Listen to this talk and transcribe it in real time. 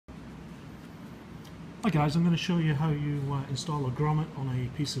Hi guys, I'm going to show you how you install a grommet on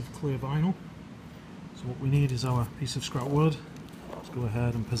a piece of clear vinyl. So what we need is our piece of scrap wood. Let's go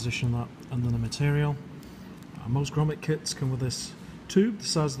ahead and position that under the material. Most grommet kits come with this tube the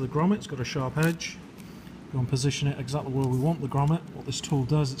size of the grommet. It's got a sharp edge. Go and position it exactly where we want the grommet. What this tool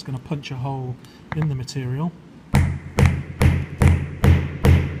does, it's going to punch a hole in the material. A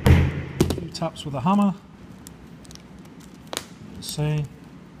few taps with a hammer. You can see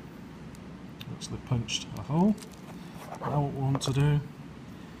actually punched a hole. Now what we want to do,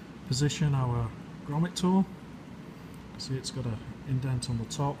 position our grommet tool. See, it's got an indent on the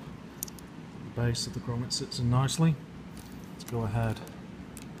top. The base of the grommet sits in nicely. Let's go ahead,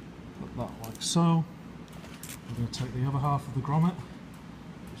 put that like so. We're going to take the other half of the grommet,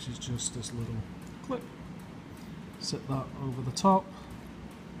 which is just this little clip, set that over the top,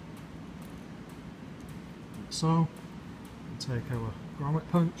 like so, and take our grommet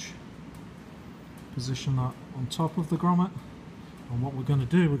punch, position that on top of the grommet, and what we're going to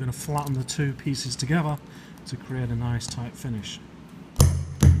do, we're going to flatten the two pieces together to create a nice tight finish. And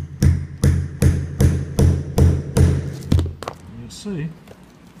you'll see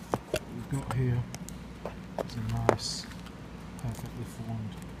what we've got here is a nice, perfectly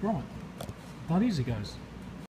formed grommet. That easy, guys.